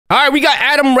All right, we got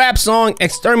Adam rap song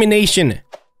Extermination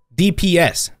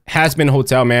DPS Hazbin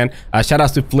Hotel, man. Shout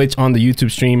out to Flitch on the YouTube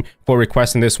stream for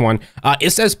requesting this one.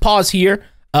 It says pause here,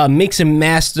 mix and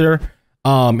master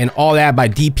and all that by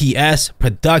DPS,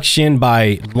 production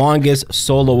by longest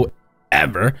solo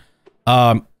ever,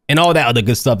 and all that other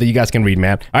good stuff that you guys can read,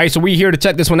 man. All right, so we're here to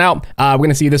check this one out. We're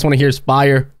gonna see if this one here is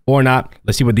fire or not.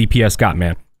 Let's see what DPS got,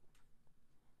 man.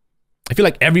 I feel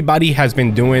like everybody has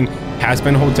been doing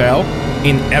Hazbin Hotel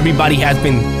and everybody has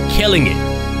been killing it.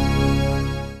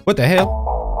 What the hell?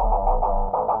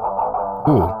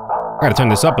 Ooh, I gotta turn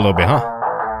this up a little bit, huh?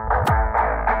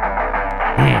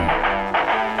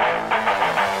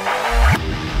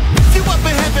 If you up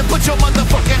in heaven, put your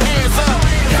motherfucking hands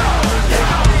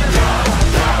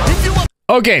up.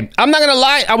 Okay, I'm not gonna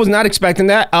lie, I was not expecting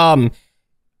that.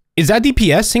 Is that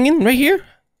DPS singing right here?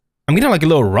 I'm getting like a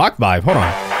little rock vibe. Hold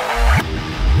on.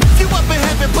 If you up in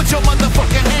heaven, put your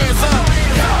motherfucking hands up.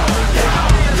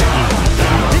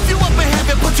 If you up in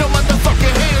heaven, put your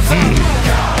motherfucking hands up.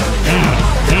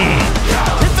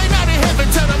 If they not in heaven,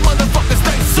 tell them motherfuckers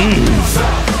they suck.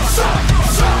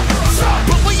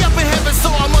 But we up in heaven,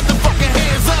 so our motherfucking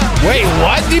hands up. Wait,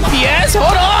 what? DPS?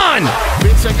 Hold on.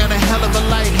 Bitch, I got a hell of a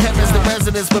light. Heaven's the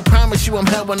residence, but promise you I'm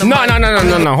hell when I'm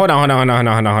No. Hold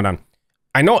on.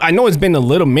 I know it's been a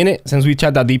little minute since we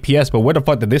checked out DPS, but where the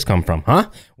fuck did this come from, huh?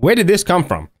 Where did this come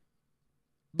from?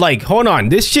 Like, hold on,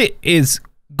 this shit is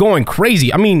going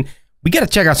crazy. I mean, we gotta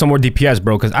check out some more DPS,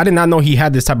 bro, because I did not know he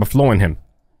had this type of flow in him.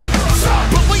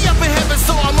 But we up in heaven,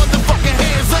 so our motherfucking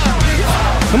hands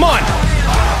up. Come on.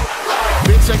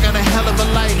 Bitch, I got a hell of a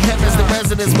light. Heaven's the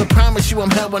residence, but promise you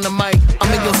I'm hell when I'm mic.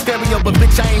 I'm in your stereo, but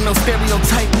bitch, I ain't no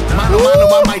stereotype. Mano,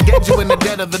 I might dead you in the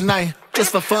dead of the night.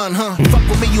 Just for fun, huh? Fuck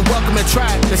with me, you welcome to try.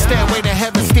 The stairway to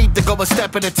heaven's steep to go a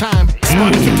step at a time.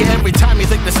 Smart to kick you every time you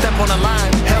think to step on the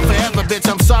line. Hell forever, bitch,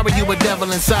 I'm sorry you a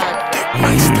devil inside.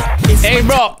 Hey,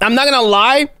 bro, I'm not gonna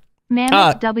lie.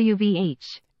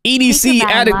 WVH. EDC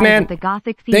Addict, man.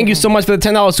 Thank you so much for the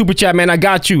 $10 super chat, man. I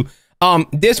got you.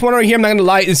 This one right here, I'm not gonna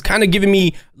lie, is kind of giving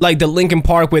me like the Linkin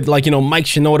Park with like, you know, Mike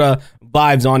Shinoda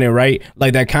vibes on it, right?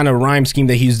 Like that kind of rhyme scheme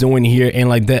that he's doing here and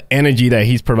like the energy that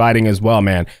he's providing as well,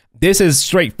 man. This is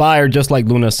straight fire, just like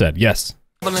Luna said. Yes.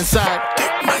 It's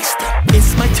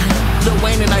my turn. Lil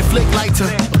Wayne and I flick lighter.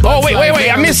 Oh, wait.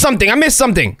 I missed something.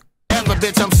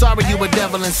 Bitch, I'm sorry you a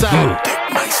devil inside.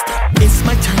 It's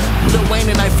my turn. Lil Wayne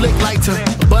and I flick lighter.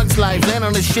 Bugs life, land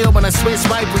on the shield when I switch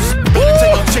vipers. Better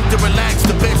tell your chick to relax,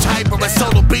 the bitch hyper. A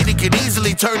solo beat, it could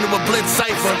easily turn to a blitz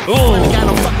cipher. Funny, I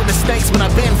don't fuck with the snakes when I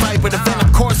been viper. The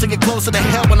venom course, I get closer to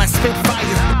hell when I spit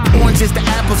fire. Oranges to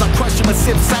apples, I crush you and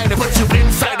sip cider. Put you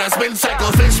inside, I spin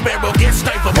cycle, fish barrel, get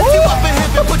stifled. If you up in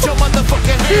heaven, put your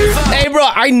motherfucking hands up. Hey, bro,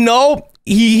 I know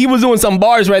he was doing some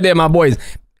bars right there, my boys.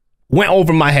 Went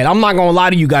over my head. I'm not gonna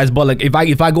lie to you guys, but like if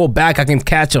I go back, I can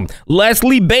catch them.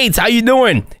 Leslie Bates, how you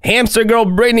doing? Hamster girl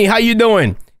Brittany, how you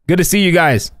doing? Good to see you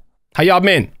guys. How y'all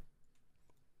been?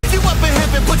 If you up in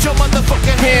heaven, put your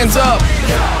motherfucking hands up.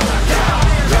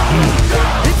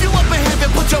 If you up in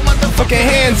heaven, put your motherfucking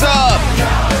hands up.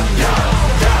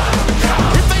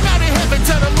 If they not in heaven,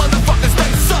 tell them motherfuckers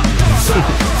they suck.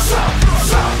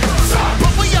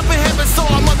 But we up in heaven, so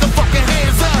our motherfucking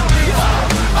hands up.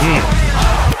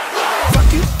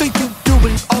 Think you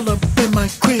doing all up in my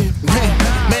crib,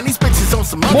 man, these bitches on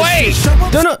some other shit.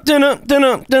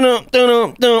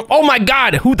 Oh my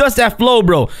god, who does that flow,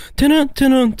 bro?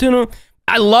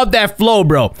 I love that flow,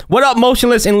 bro. What up,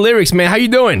 Motionless in Lyrics, man? How you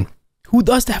doing? Who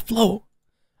does that flow?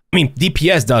 I mean,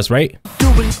 DPS does, right?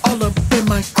 Doing all up in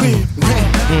my crib,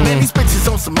 man, these bitches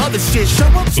on some other shit. Show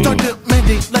up, start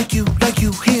demanding like you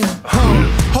here.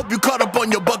 Hope you caught up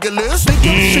on your bucket list. Think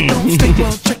your shit don't stay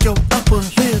well, check your upper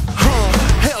lip.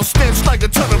 Hell stands like a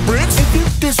ton of bricks. If you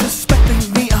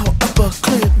disrespecting me, I'll up a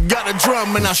clip. Got a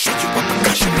drum and I'll shake you with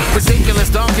percussion. Ridiculous,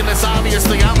 donkulous,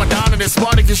 obviously I'm a don and it's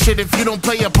Spartacus shit. If you don't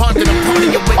play your part, then I'm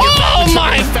parting your way. Oh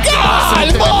my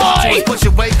god, boy!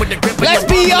 Let's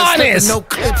be honest.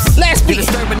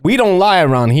 We don't lie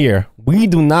around here. We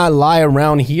do not lie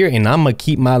around here, and I'm gonna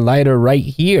keep my lighter right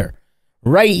here.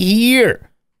 Right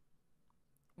here.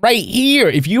 Right here.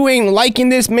 If you ain't liking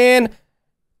this, man,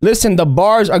 listen, the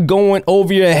bars are going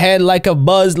over your head like a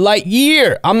Buzz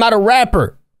Lightyear. I'm not a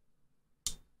rapper.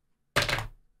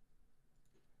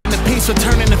 The peace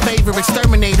returning the favor,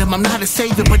 exterminate him. I'm not a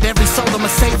savior, but every soul I'm a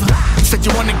saver. Said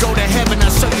you wanna go to heaven,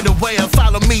 I'll show you the way.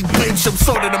 Follow me, bitch, I'm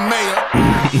sort of the mayor.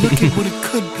 Look at what it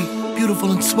could be,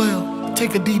 beautiful and swell.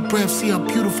 Take a deep breath, see how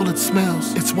beautiful it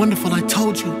smells. It's wonderful, I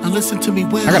told you. Now listen to me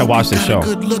well. I gotta watch this show.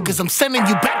 Good look, cause I'm sending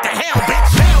you back to hell,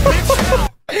 bitch. Hell, bitch.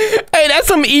 Hey, that's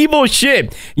some evil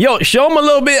shit. Yo, show him a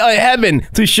little bit of heaven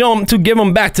to show him, to give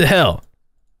him back to hell.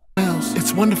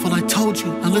 It's wonderful, I told you.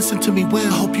 Now listen to me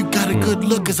well. Hope you got a good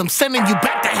look, cause I'm sending you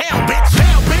back to hell, bitch.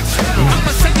 Hell, bitch.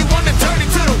 I'ma send you on the journey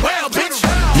to the well, bitch.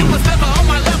 You was never on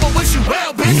my level, wish you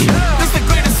well, bitch. This the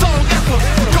greatest song ever.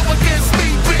 Go against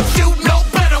me, bitch. You know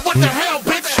better. What the hell,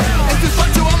 bitch? If you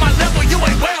thought you on my level, you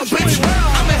ain't well, bitch.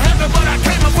 I'm in heaven, but I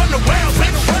came up from the well,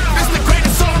 bitch. This the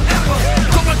greatest song ever.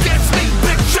 Go against me,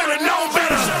 bitch. Should've known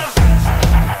better.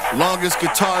 Longest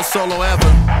guitar solo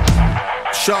ever.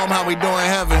 Show them how we doing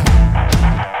heaven.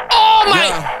 Oh my!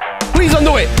 Yeah. Please don't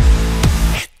do it.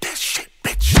 Hit this shit,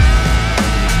 bitch.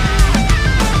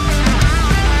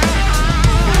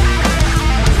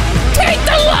 Take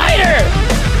the lighter!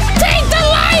 Take the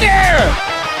lighter!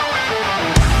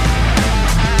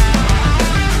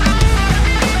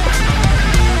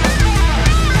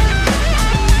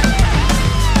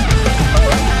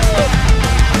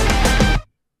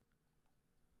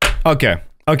 Okay.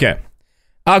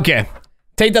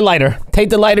 Take the lighter. Take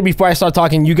the lighter before I start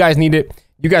talking. You guys need it.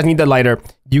 You guys need the lighter.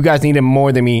 You guys need it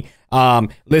more than me.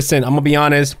 Listen, I'm gonna be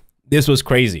honest. This was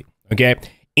crazy. Okay,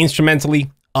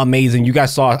 instrumentally amazing. You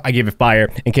guys saw I gave it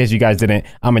fire. In case you guys didn't,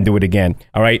 I'm gonna do it again.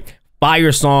 All right,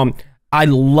 fire song. I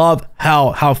love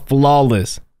how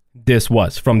flawless this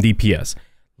was from DPS.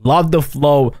 Love the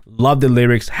flow. Love the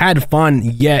lyrics. Had fun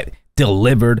yet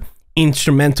delivered.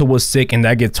 Instrumental was sick, and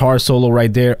that guitar solo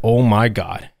right there. Oh my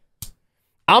god.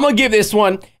 I'm gonna give this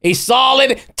one a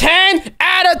solid 10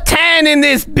 out of 10 in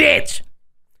this bitch.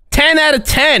 10 out of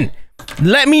 10.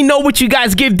 Let me know what you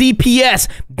guys give DPS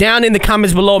down in the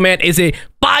comments below, man. Is it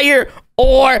fire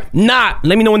or not?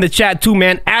 Let me know in the chat too,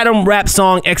 man. Adam rap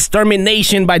song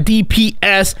Extermination by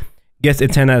DPS gets a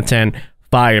 10 out of 10.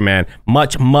 Fire, man.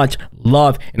 Much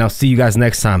love, and I'll see you guys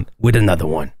next time with another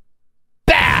one.